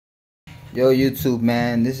Yo, YouTube,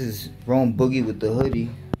 man, this is Rome Boogie with the hoodie.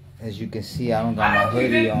 As you can see, I don't got my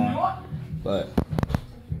hoodie on, but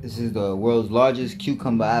this is the world's largest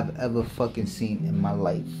cucumber I've ever fucking seen in my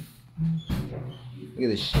life. Look at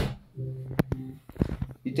this shit.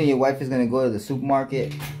 You think your wife is gonna go to the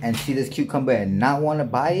supermarket and see this cucumber and not want to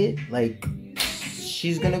buy it? Like,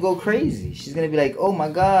 she's gonna go crazy. She's gonna be like, oh my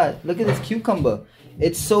god, look at this cucumber.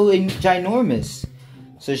 It's so ginormous.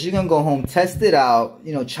 So she's gonna go home, test it out,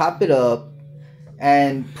 you know, chop it up,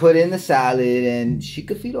 and put in the salad, and she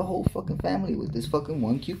could feed a whole fucking family with this fucking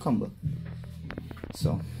one cucumber.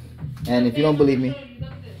 So, and if you don't believe me,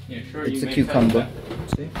 it's a cucumber.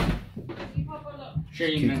 See? Sure,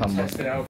 you cucumber. Test it out.